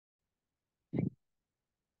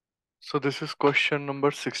So this is question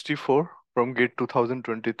number 64 from GATE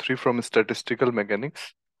 2023 from Statistical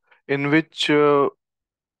Mechanics, in which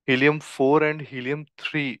helium-4 and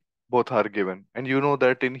helium-3 both are given. And you know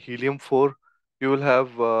that in helium-4, you will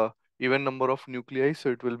have even number of nuclei,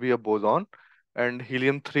 so it will be a boson. And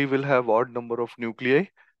helium-3 will have odd number of nuclei,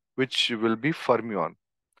 which will be fermion.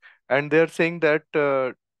 And they are saying that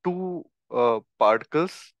two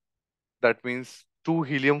particles, that means two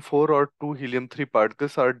helium-4 or two helium-3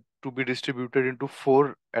 particles, are to be distributed into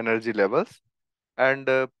four energy levels, and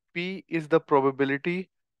P is the probability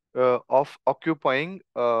of occupying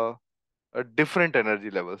different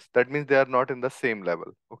energy levels. That means they are not in the same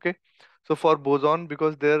level. Okay. So for boson,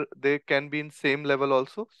 because they can be in same level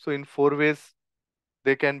also. So in four ways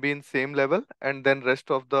they can be in same level, and then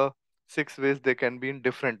rest of the six ways they can be in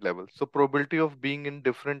different levels. So probability of being in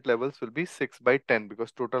different levels will be 6 by 10,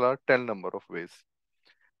 because total are 10 number of ways.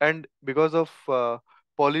 And because of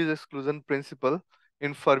Pauli's exclusion principle,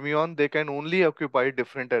 in fermion they can only occupy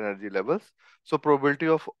different energy levels. So probability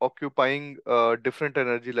of occupying different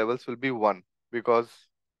energy levels will be 1, because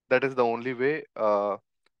that is the only way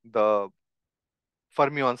the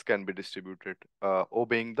fermions can be distributed,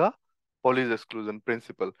 obeying the Pauli's exclusion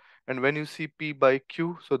principle. And when you see P by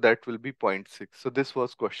Q, so that will be 0.6. So this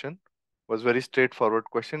was very straightforward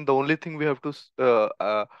question. The only thing we have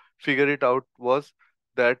to figure it out was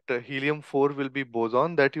that helium-4 will be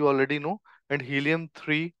boson, that you already know, and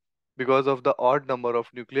helium-3, because of the odd number of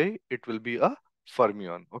nuclei, it will be a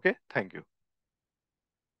fermion. Okay, thank you.